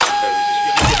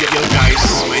Yo guys,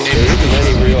 my name There isn't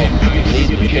any real need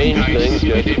to change things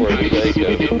just for the sake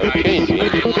of changing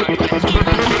it.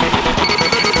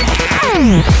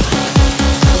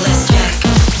 Let's check.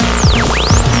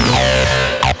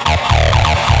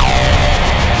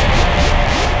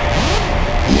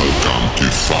 Welcome to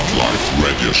Phatlive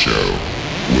Radio Show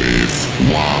with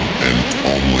one and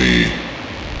only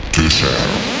Tusher.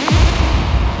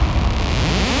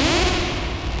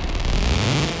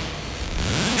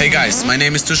 Hey guys, my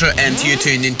name is Tusher and you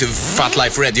tuned into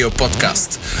Phatlive Radio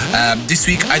podcast. This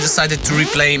week I decided to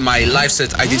replay my live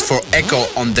set I did for Echo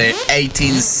on the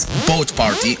 18th boat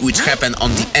party, which happened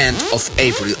on the end of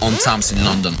April on Thames in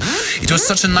London. It was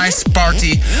such a nice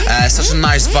party, such a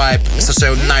nice vibe, such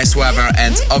a nice weather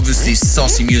and obviously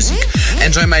saucy music.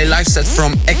 Enjoy my live set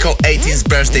from Echo 18th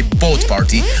birthday boat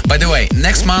party. By the way,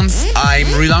 next month I'm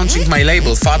relaunching my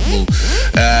label Phatlive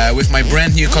with my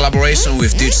brand new collaboration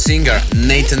with Dutch singer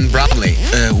Nathan Bradley.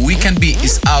 Weekend B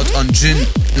is out on June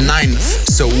 9th,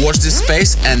 so watch this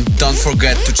space and don't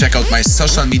forget to check out my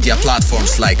social media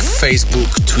platforms like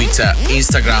Facebook, Twitter,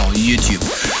 Instagram, YouTube.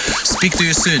 Speak to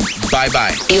you soon. Bye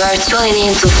bye. You are tuning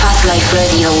into Phatlive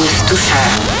Radio with Tusher.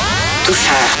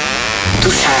 Tusher.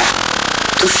 Tusher.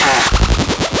 Tusher.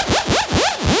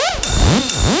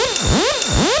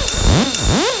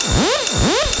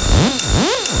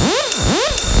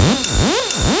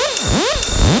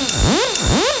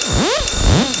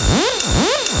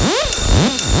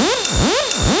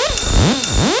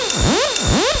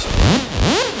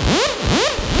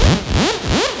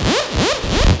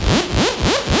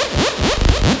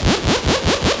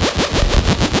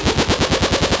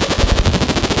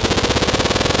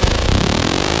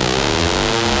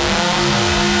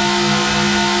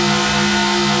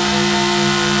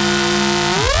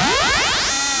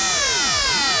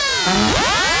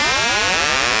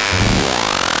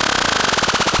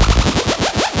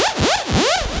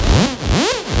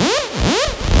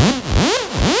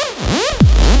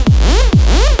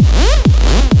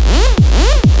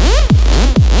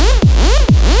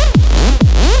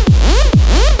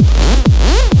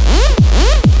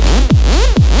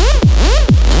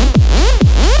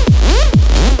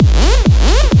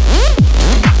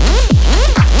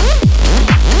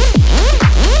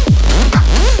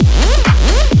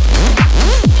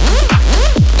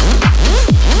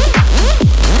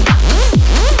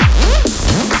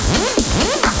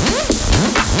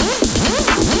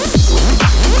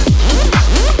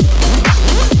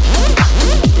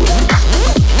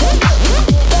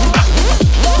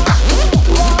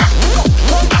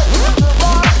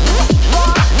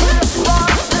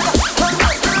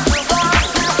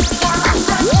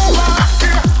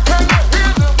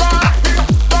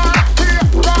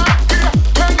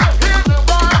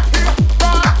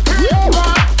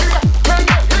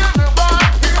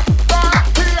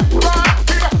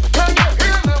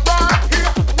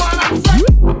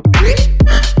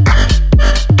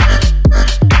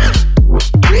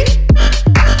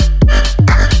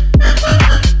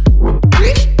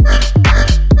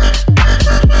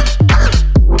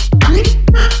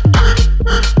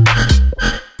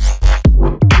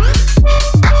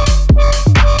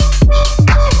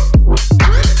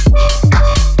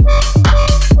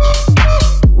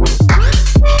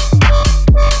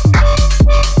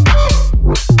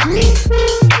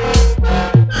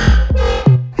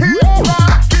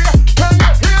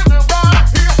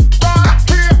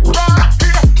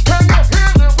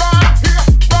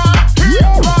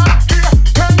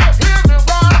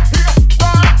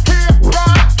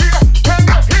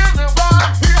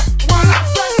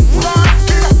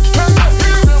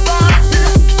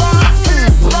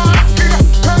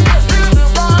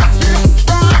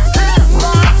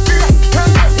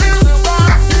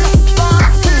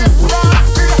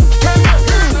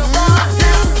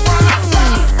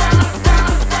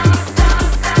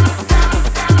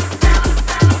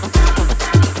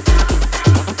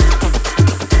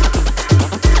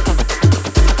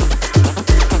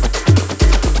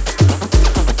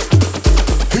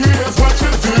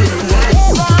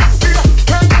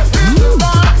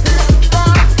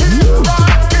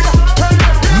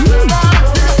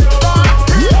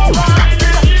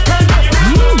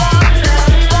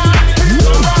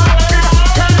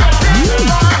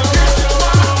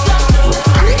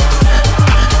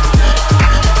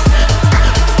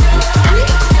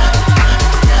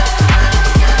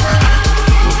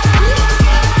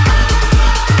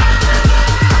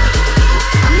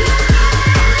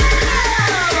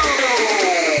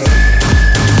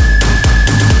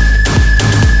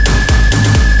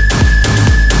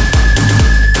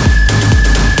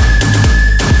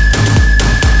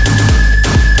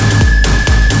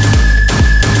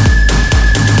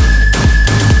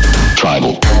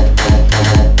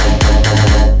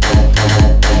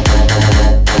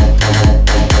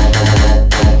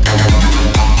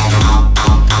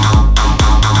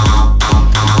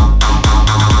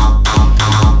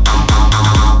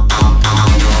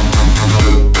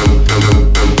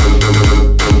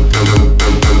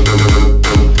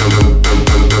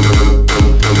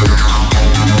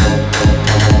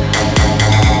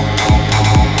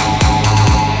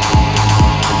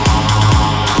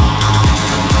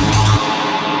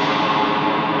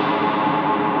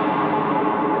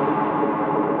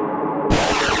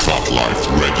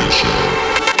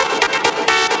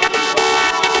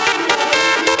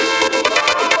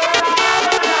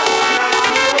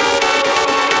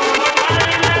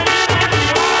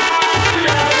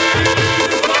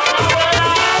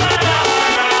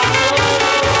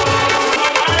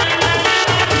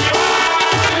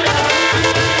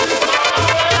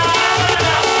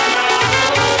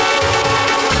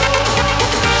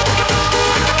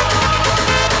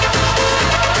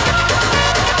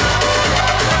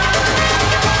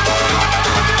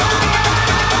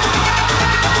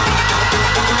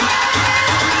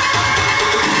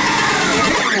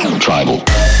 tribal.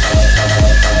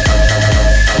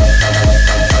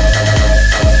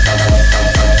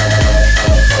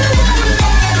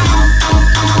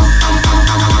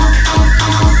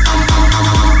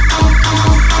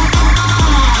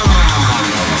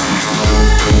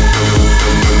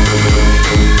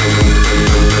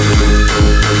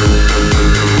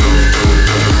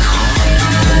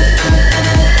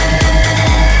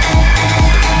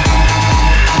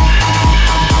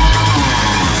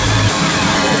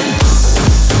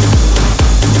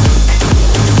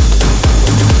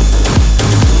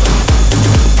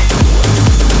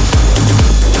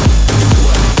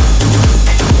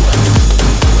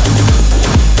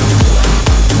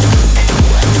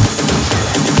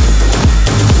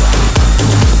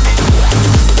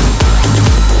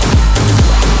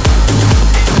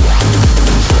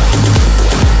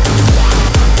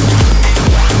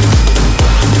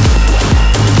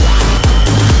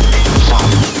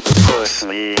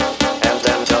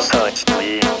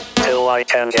 I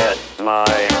can get my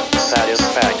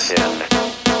satisfaction.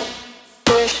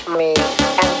 Push me,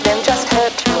 and then just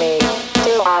hurt me,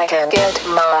 till I can get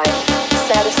my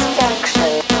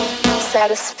satisfaction.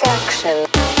 Satisfaction.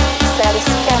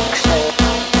 Satisfaction.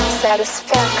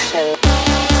 Satisfaction.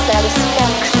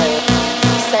 Satisfaction.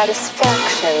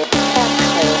 Satisfaction.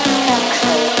 Action.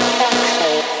 Action.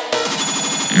 Action.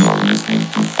 You are listening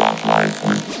to Phatlive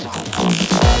with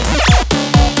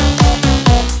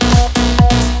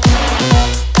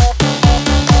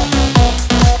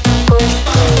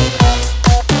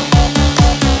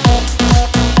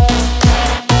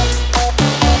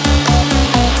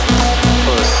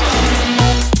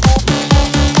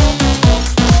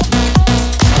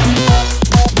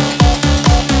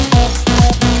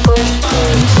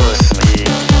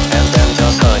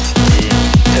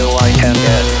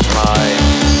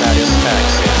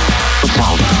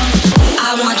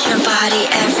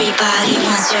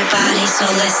your body, so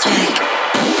let's check.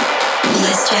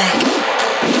 Let's check.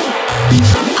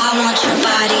 I want your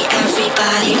body,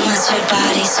 everybody wants your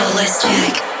body, so let's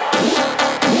check.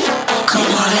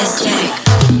 Come on, let's check.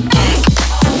 Check.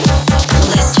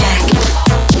 Let's check.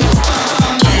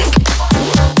 Check.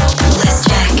 Let's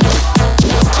check.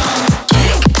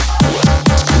 Check.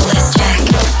 Let's check.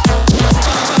 Check.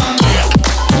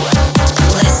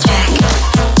 Let's check. Check. Let's check.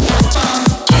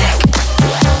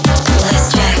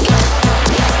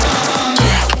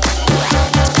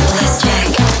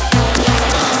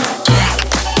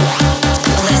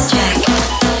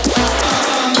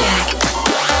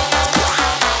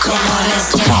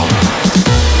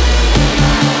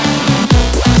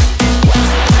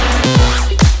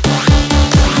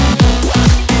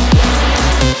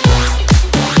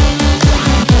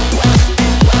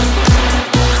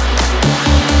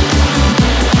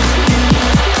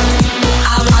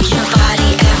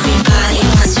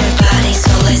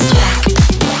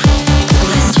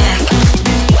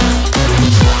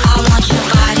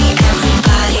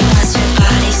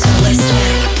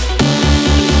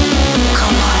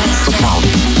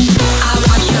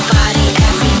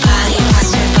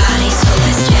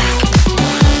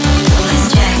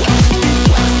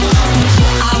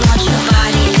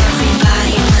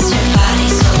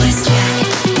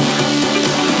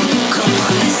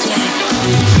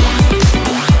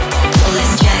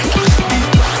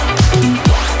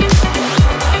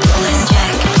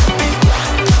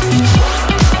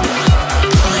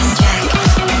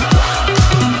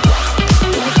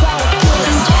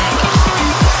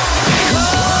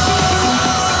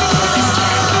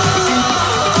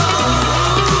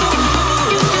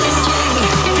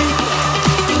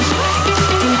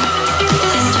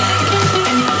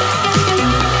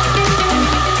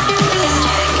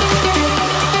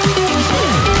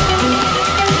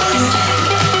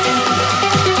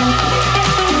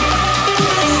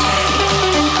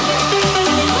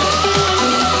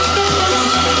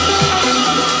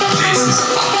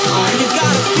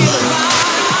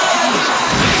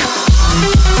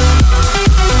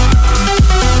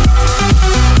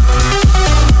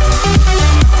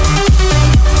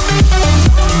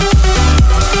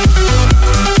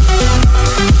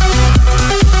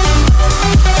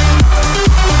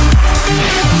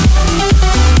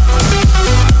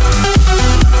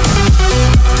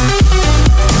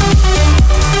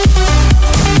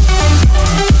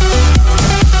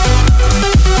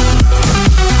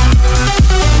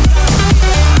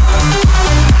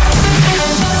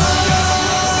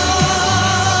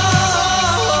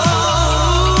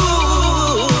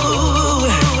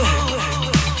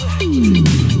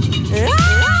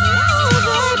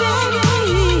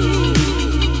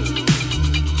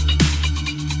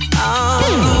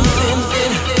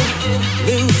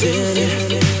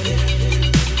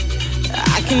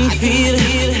 can feel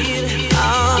it.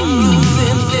 I'm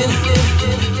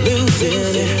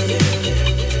losing it.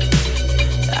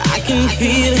 I can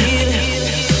feel it.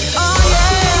 Oh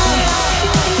yeah.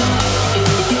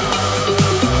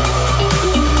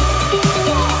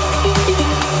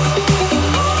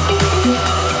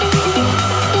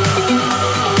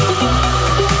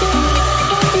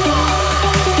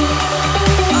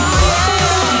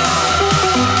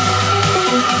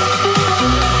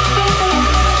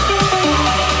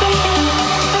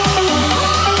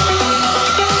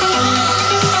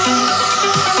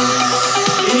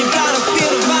 You gotta feel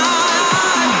the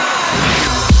vibe.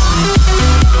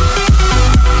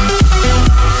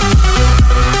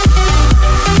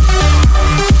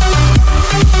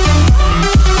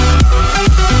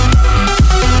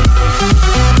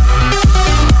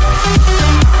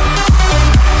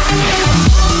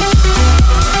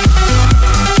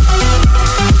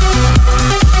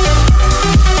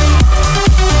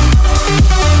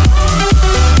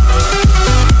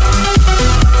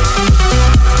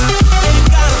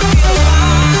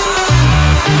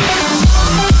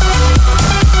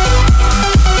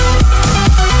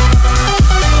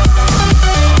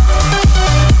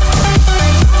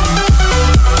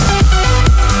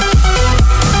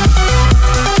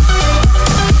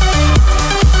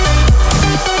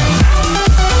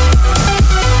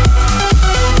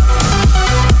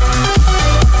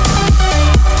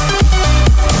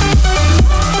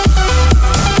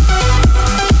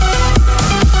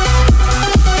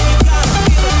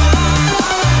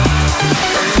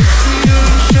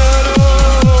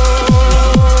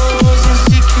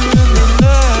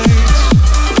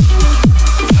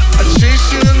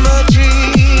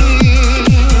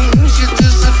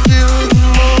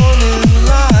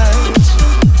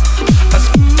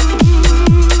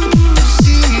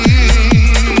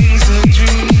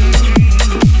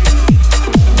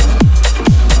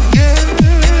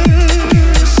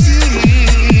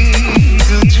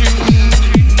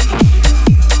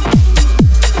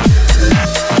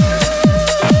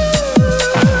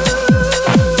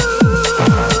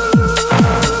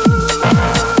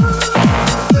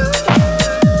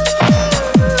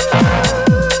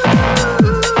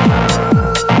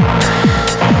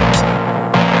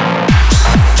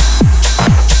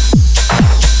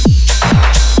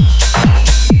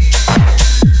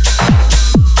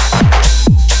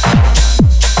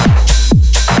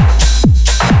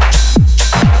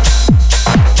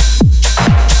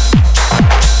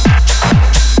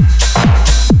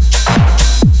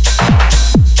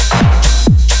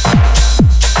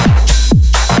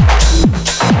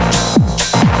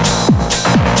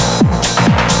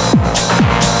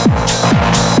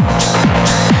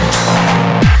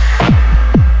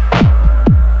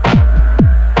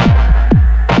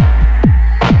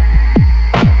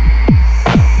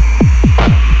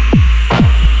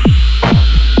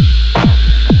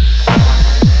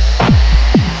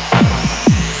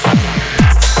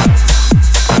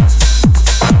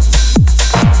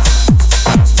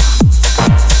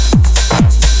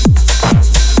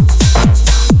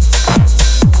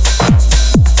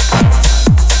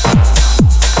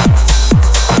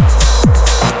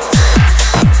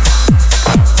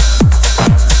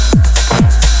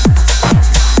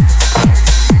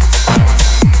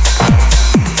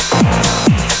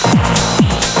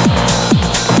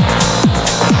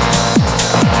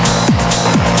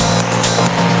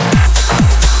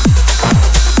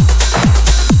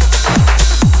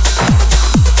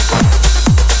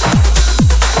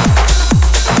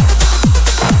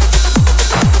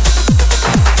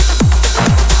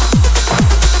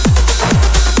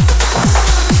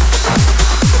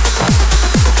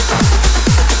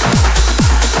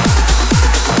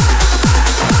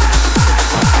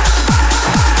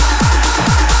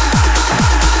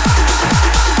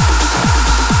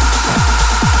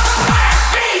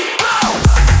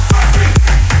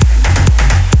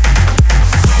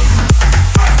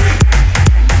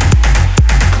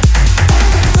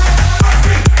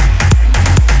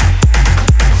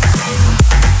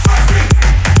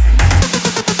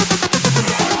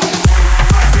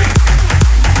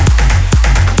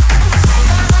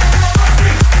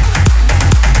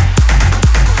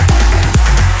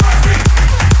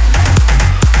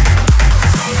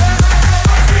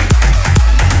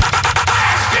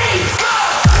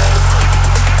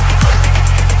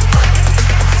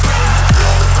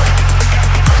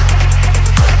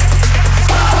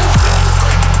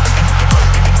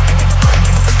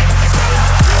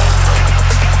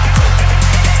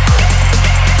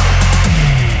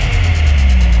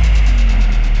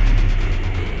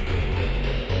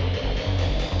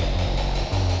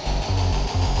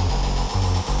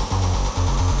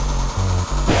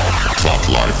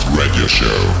 Radio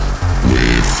Show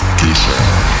with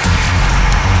Tusha.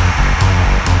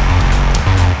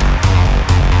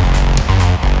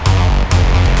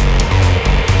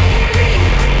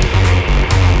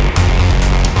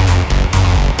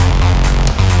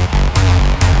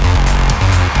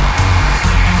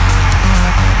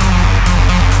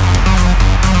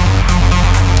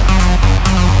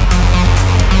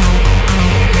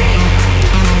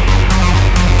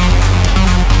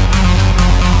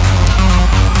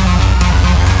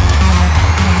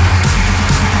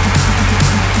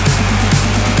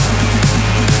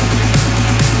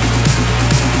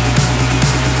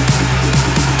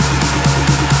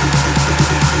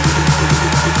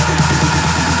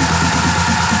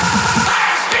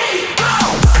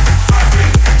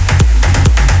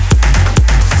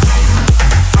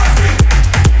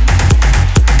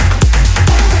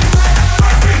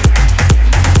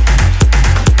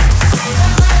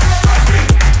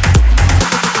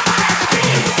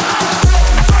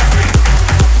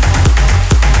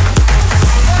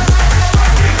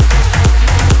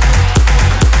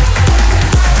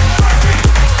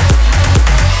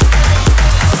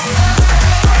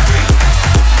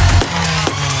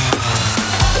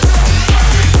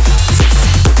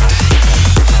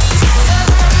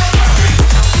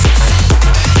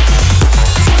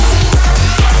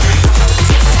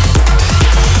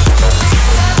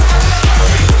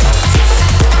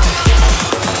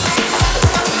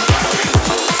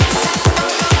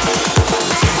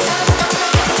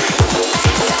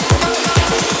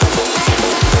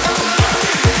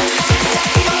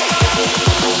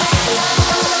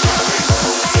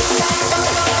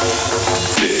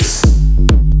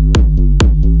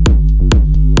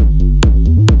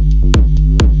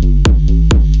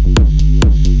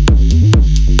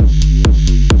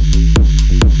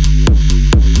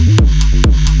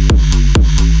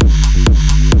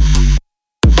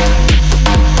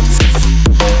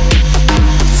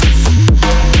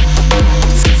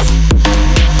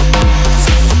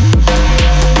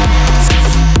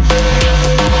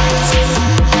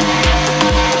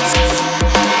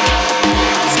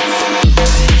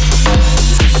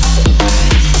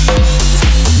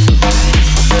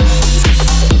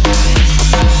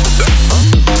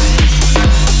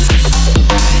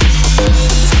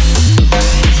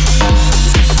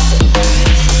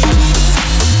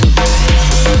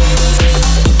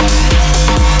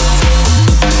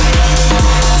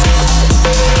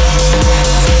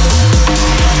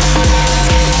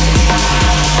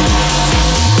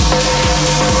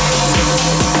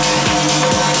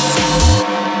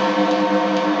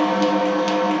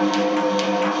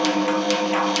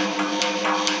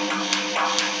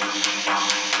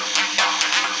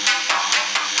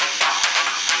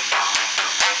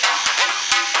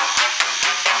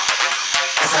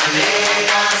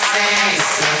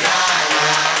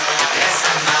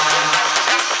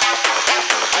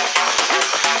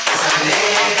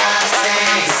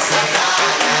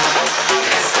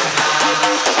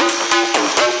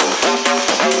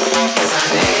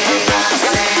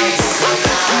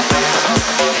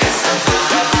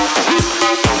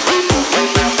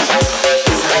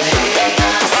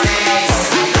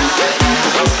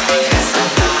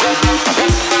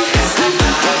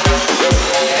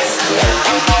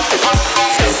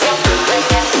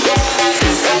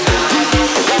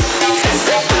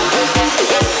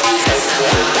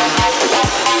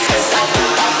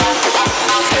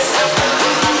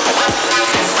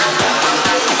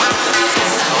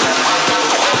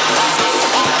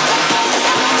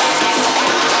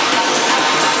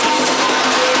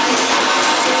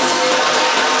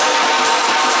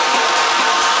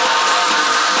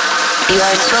 You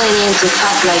are tuning into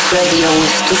Phatlive Radio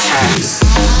with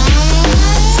Tusha.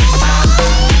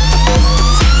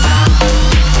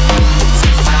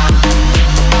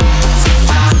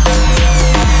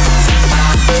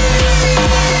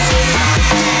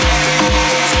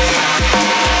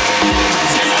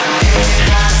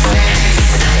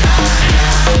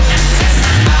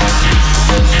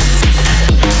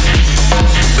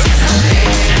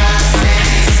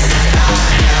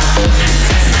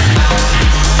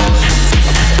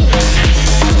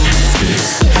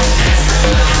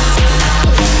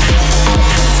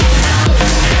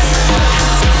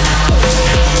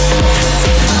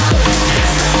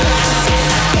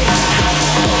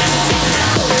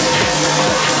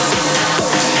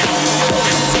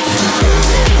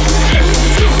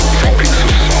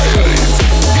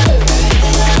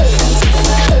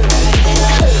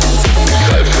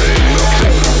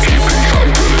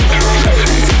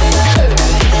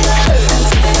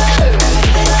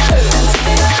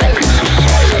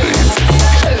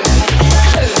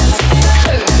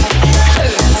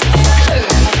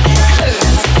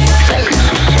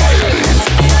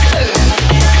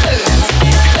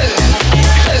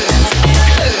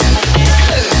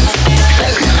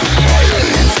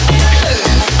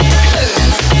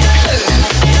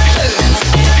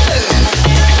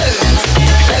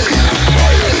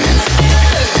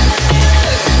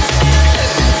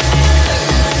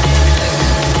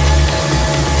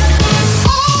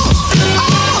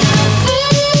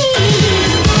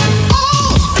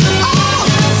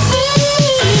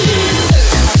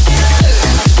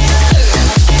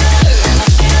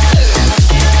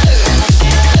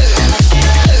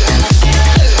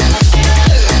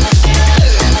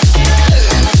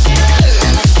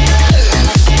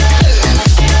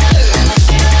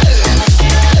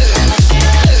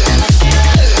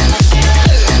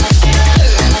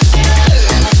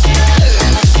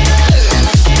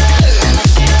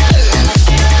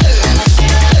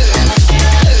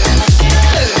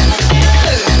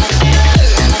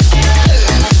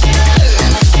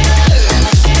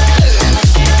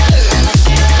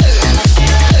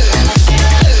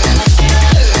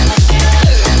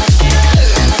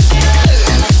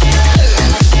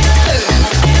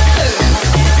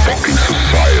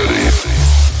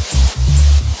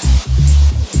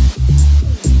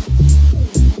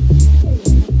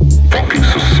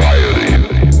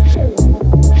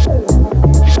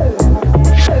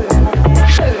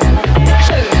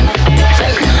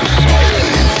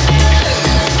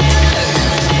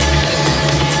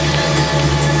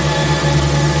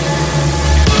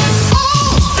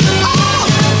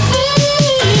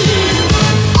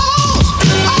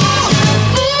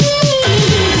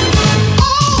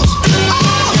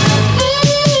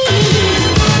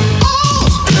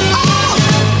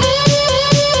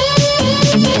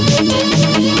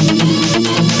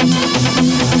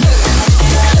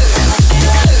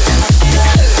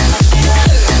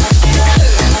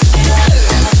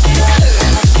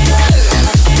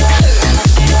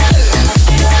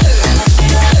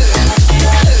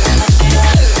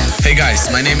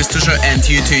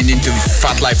 you tuned into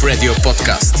Phatlive Radio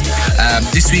podcast.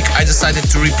 This week I decided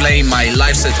to replay my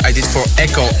live set I did for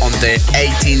Echo on the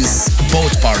 18th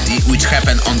boat party, which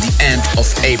happened on the end of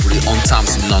April on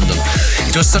Thames in London.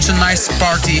 It was such a nice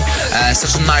party,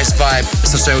 such a nice vibe,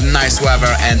 such a nice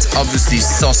weather, and obviously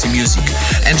saucy music.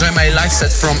 Enjoy my live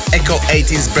set from Echo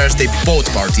 18th birthday boat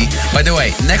party. By the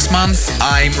way, next month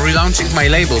I'm relaunching my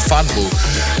label Phatlive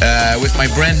with my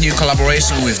brand new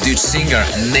collaboration with Dutch singer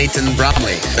Nathan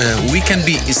Bramley. Weekend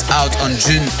B is out on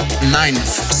June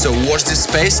 9th, so watch this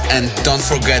space and don't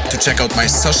forget to check out my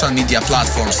social media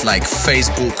platforms like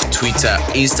Facebook, Twitter,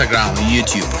 Instagram,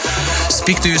 YouTube.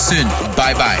 Speak to you soon.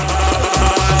 Bye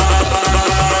bye.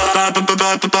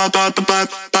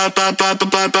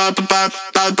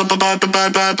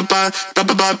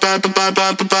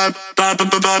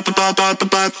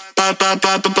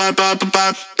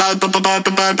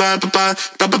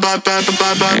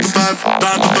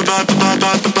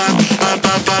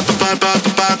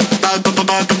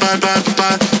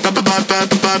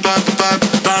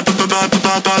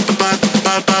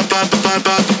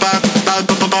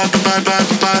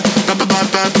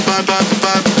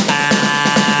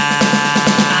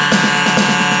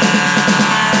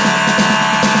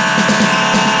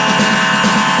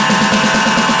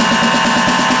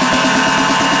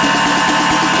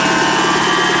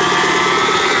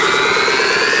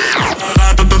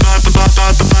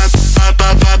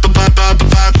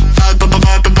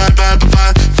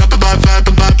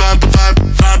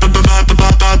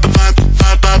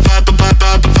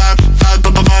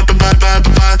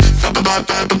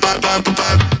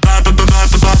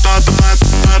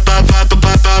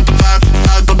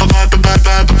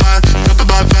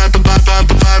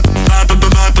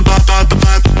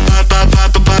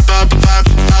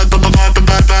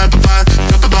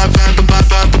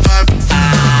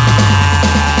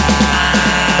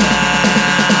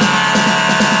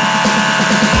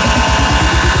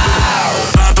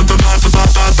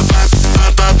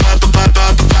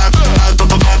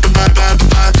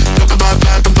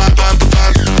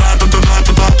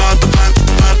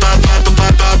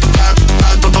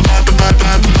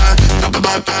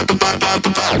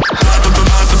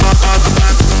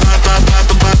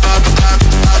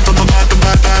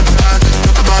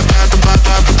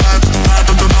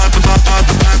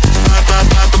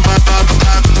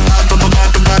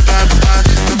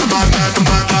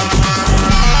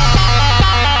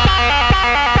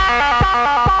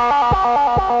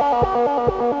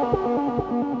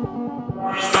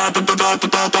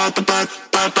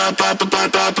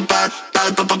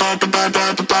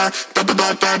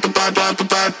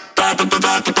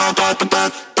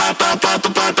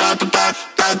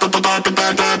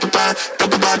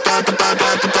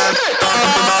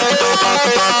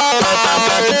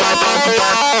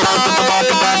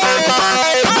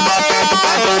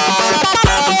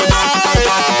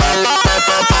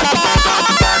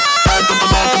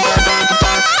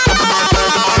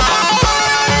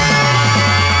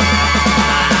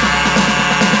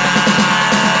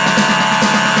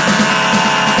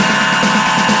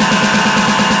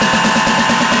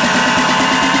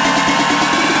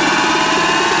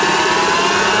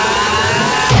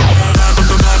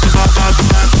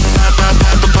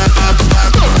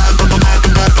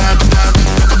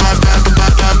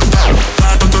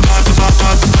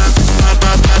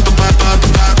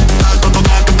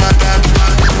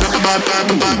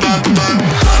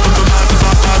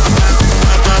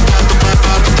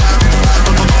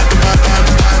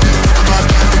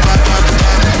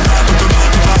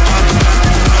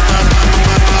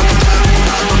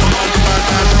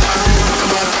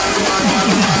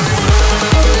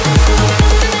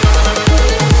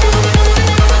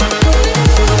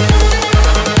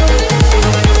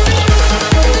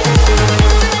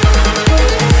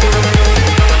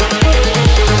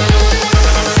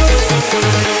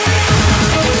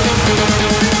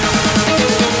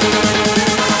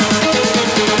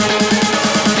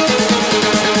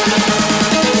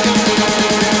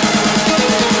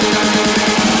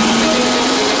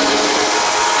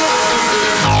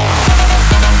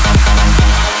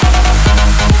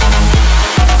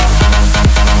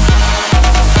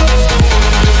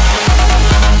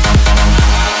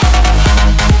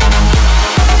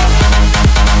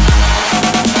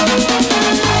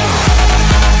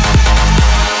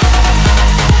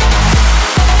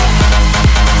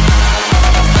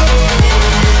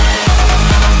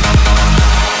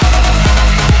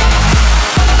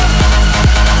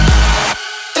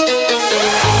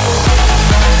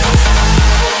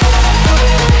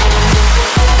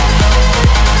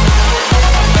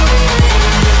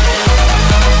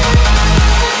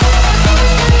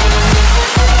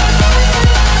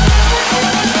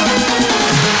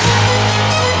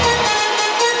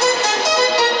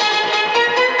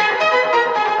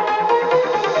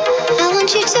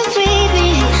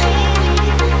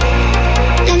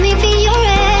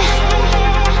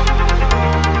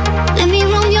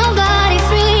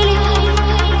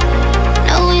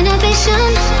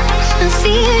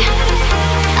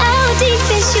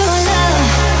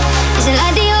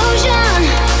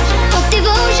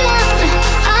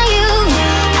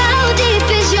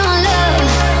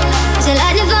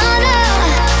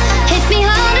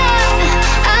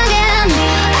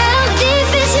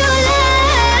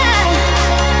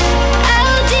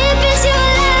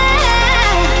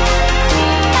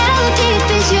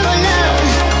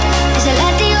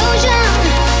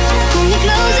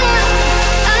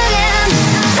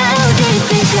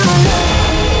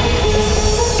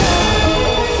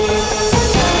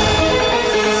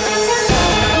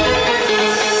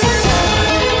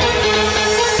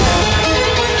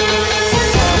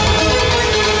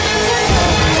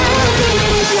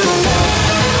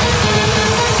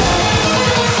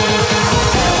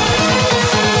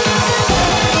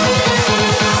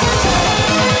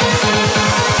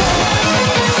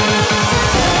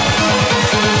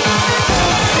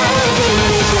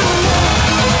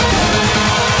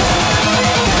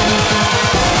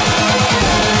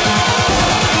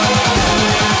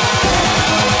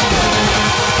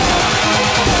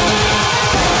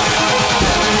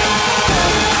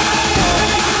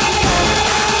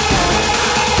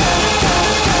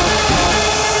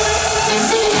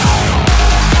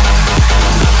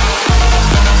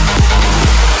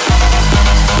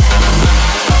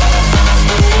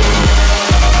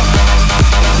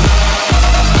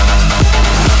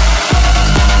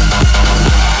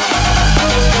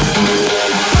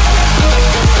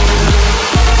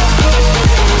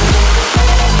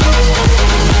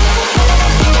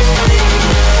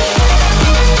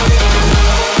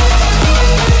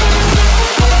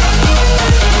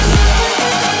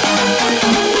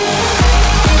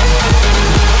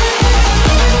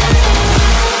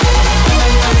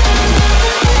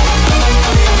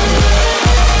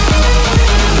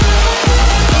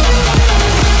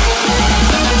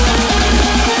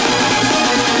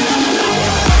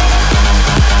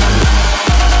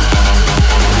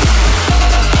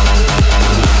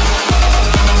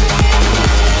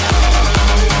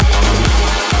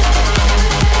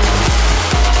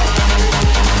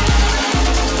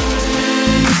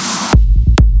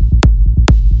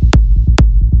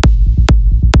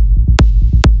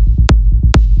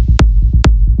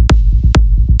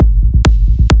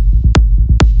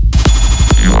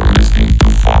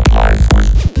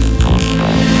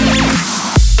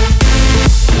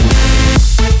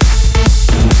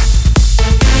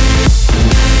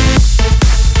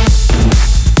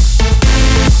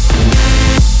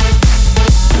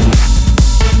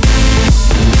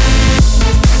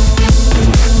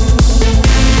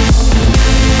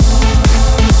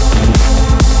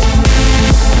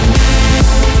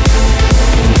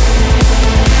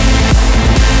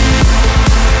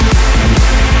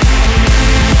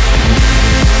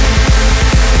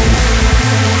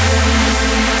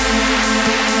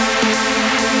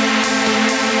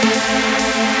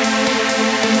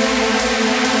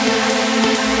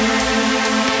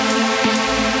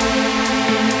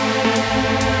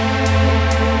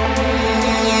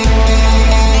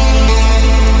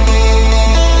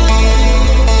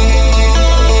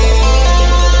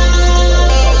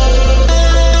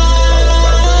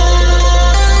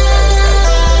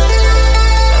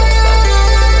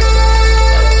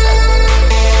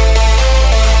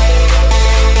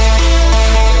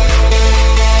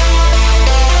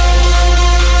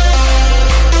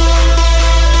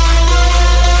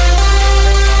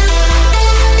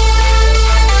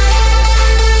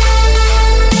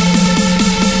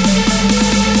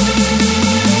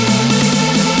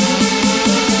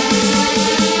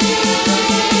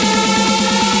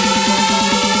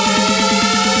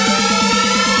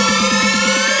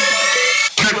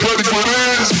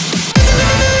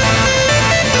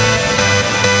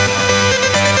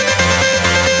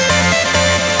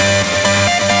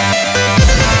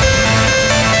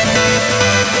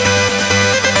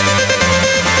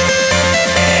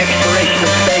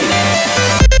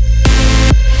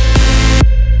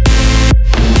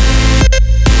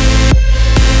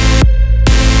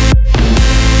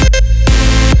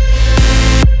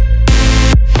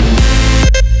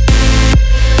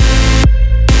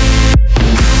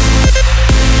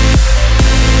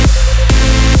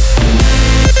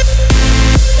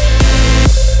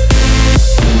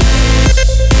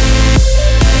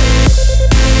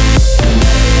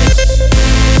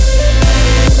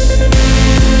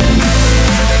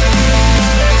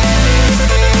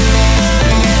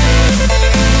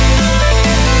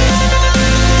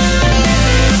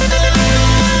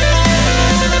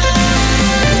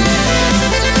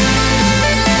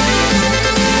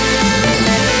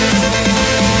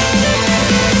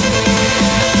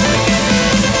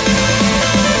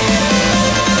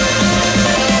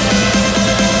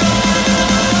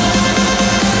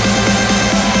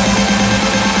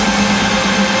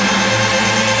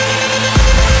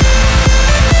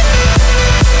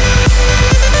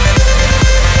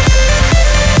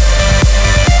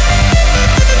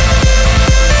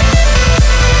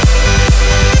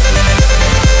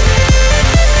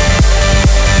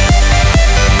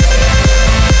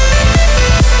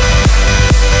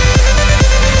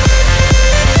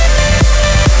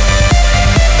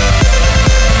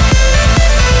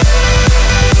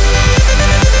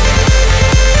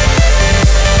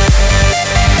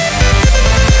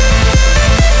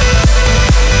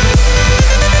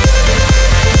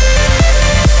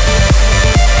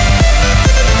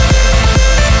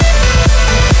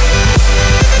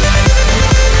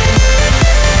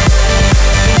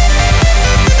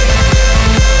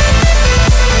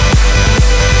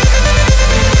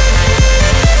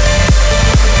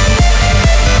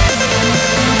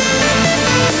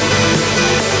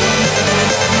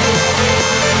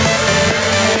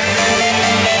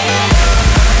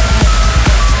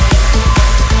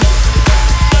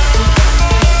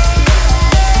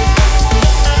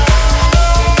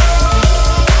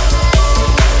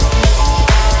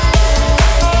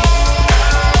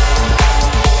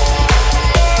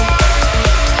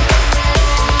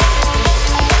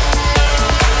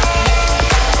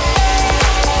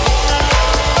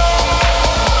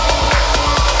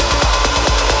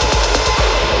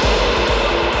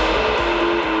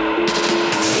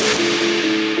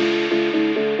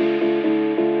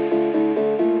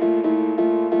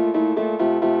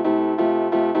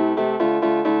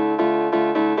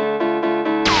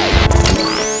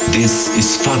 This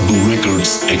is Fatboy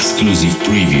Records exclusive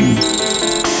preview.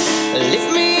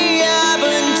 Lift me up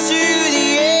into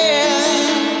the air.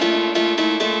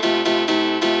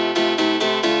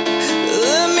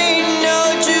 Let me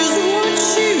know just what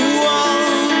you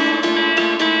want.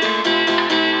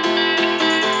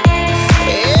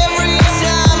 Every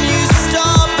time you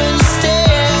stop and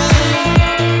stare,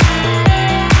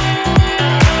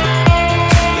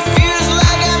 it feels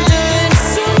like I'm doing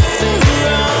something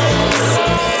wrong.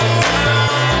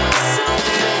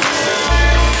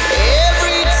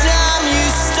 Every time you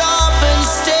stop and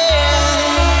stare,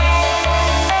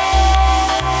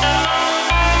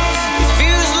 it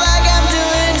feels like I'm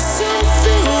doing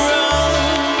something wrong.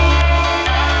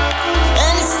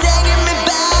 And it's taking me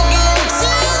back into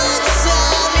the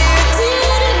time you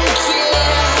didn't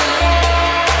care.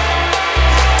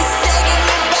 It's taking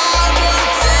me back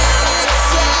into the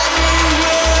time you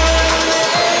were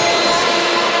there.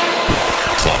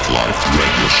 Phatlive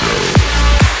Radio Show.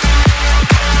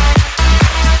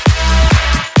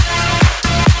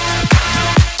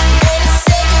 And it's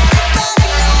taking me back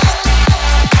now.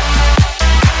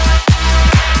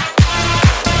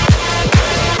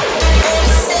 And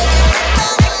it's taking me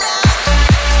back now.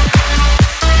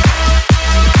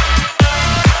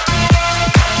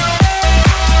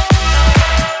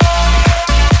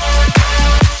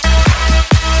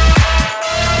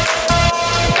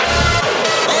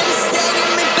 And it's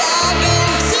taking me back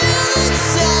into the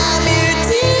time you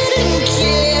didn't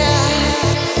care.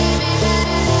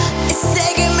 It's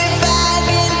taking me back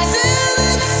into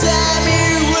the time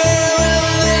you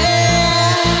weren't there.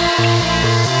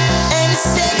 And it's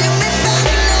taking me back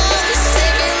now. It's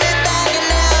taking me back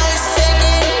now. It's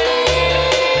taking me.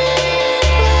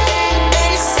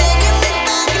 And it's taking me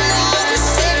back now. It's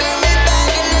taking me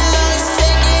back now. It's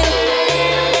taking me.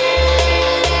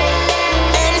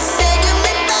 And it's taking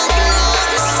me back now.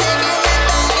 It's taking me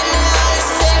back now.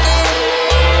 It's taking me.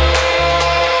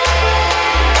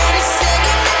 And it's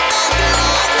taking me back now.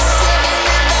 It's taking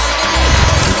me back now.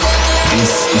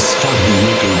 This is Fatboy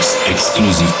Records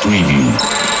exclusive preview.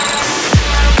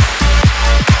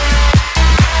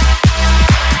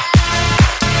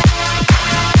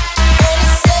 And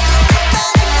it's taking me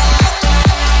back now.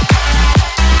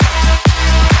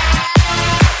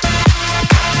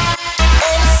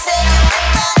 And it's taking me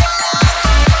back now.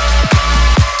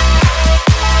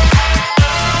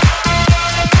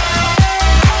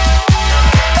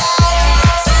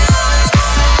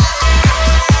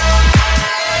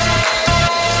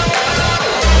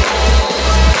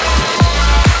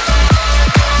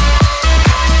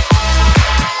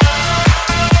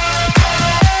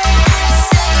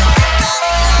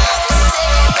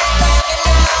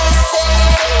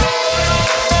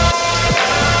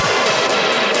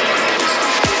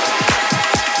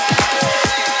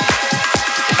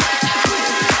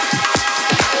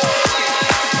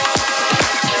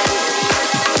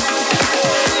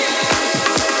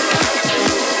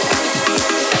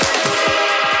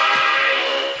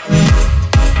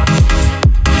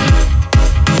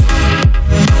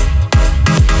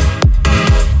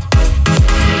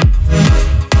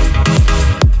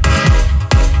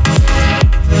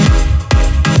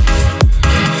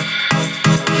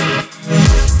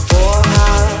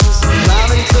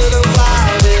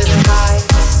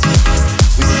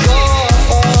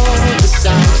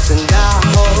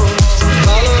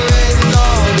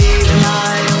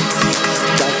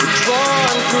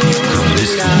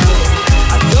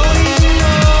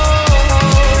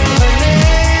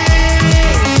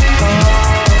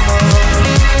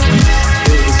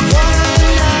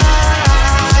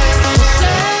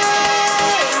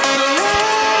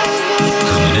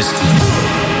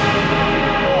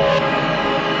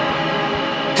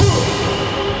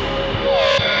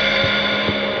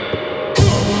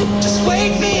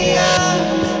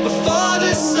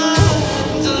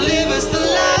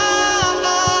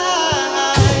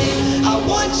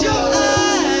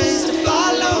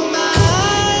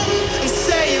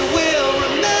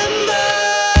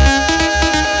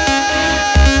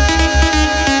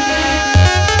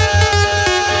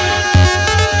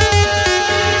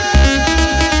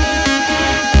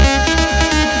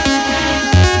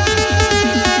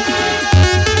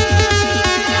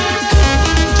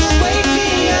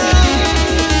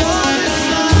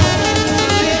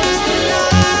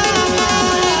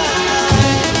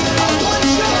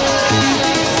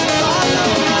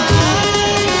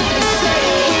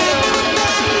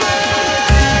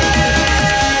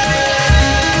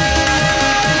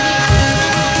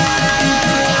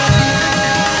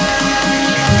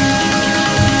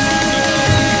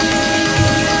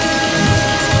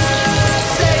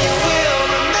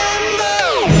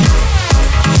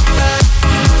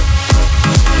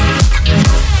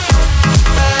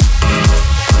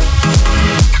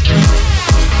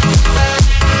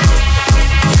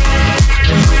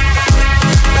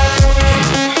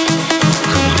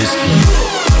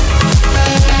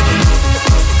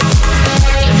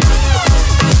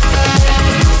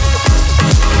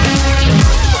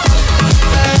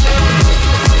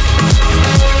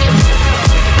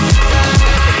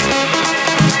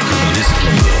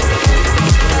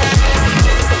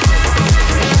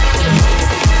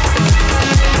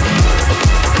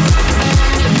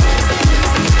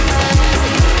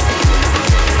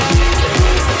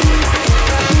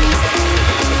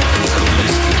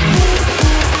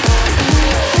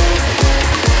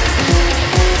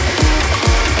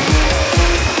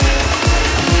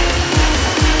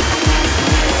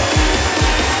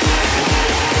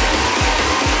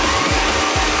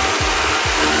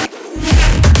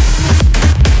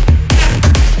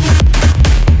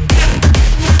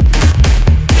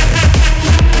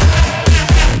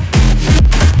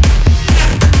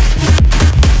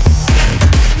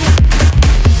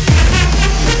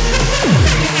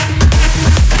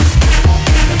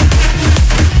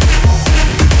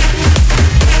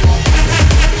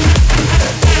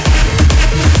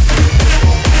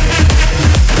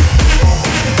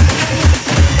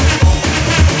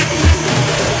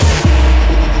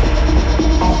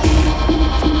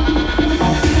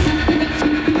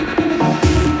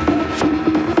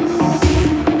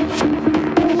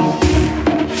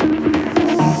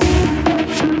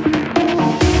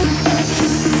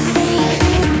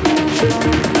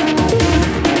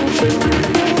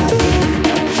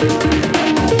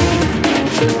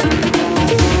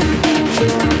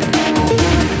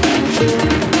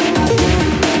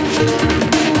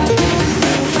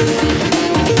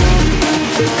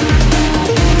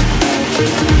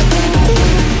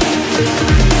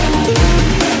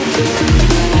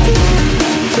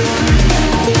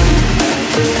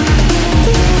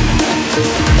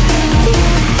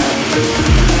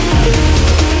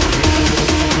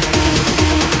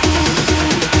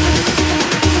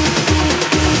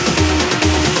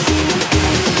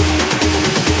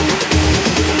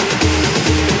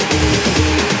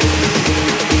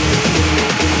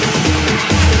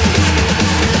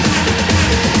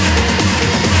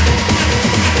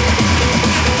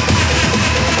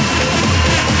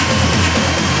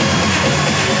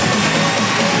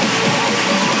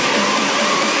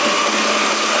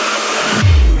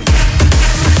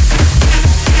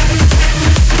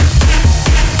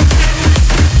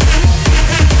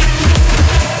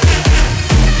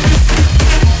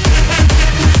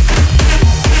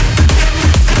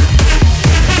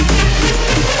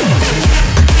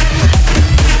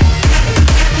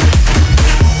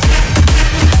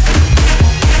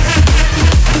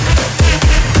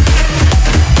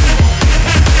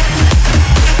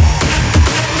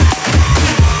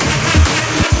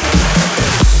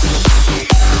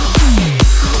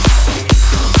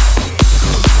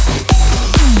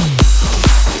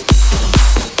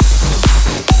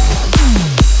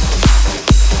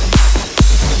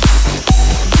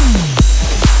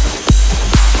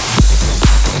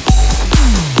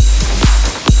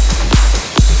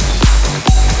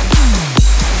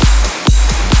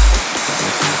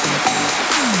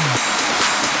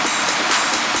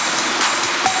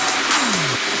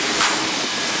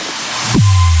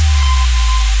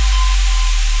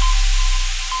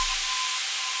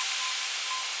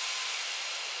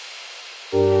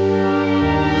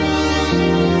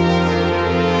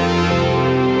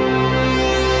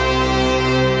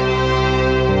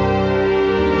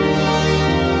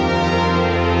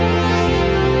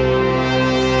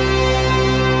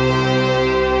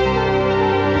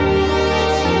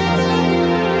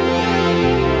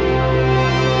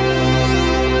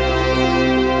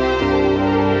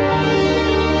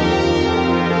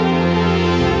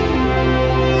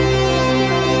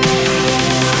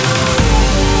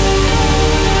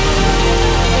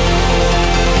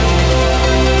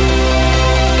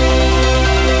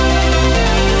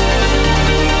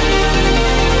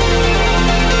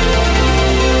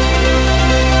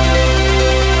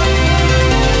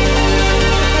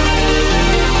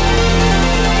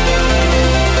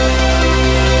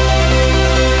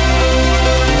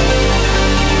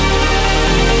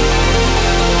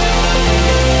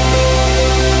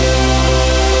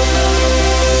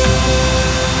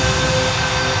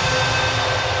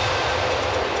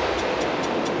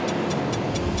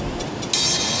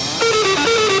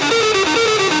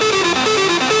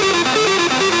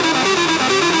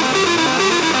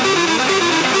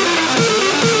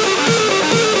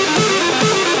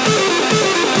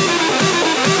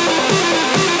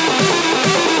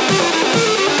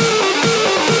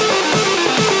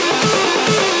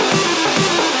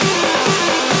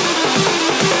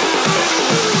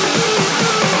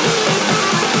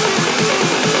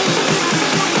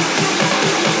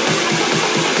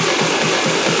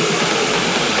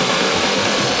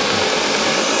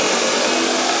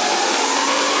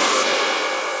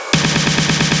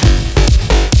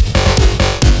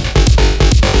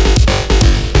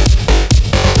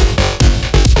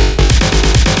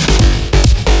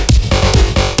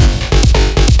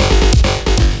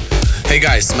 Hey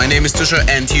guys, my name is Tusher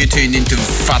and you tuned into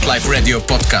Phatlive Radio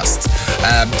podcast.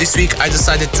 This week I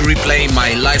decided to replay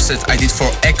my live set I did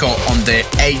for Echo on the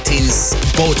 18th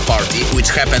boat party, which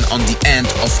happened on the end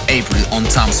of April on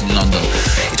Thames in London.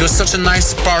 It was such a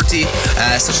nice party,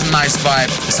 such a nice vibe,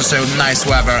 such a nice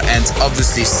weather and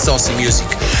obviously saucy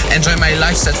music. Enjoy my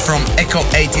live set from Echo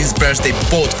 18th birthday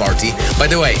boat party.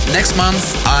 By the way, next month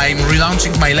I'm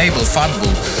relaunching my label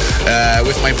Phatlive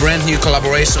with my brand new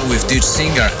collaboration with Dutch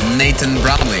singer Nathan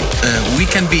Brownlee.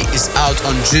 Weekend B is out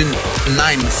on June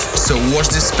 9th, so watch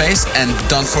this space and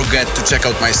don't forget to check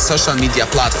out my social media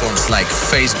platforms like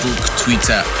Facebook,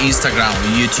 Twitter, Instagram,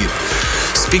 YouTube.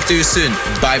 Speak to you soon.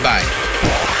 Bye bye.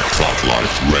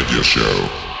 Phatlive Radio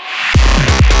Show.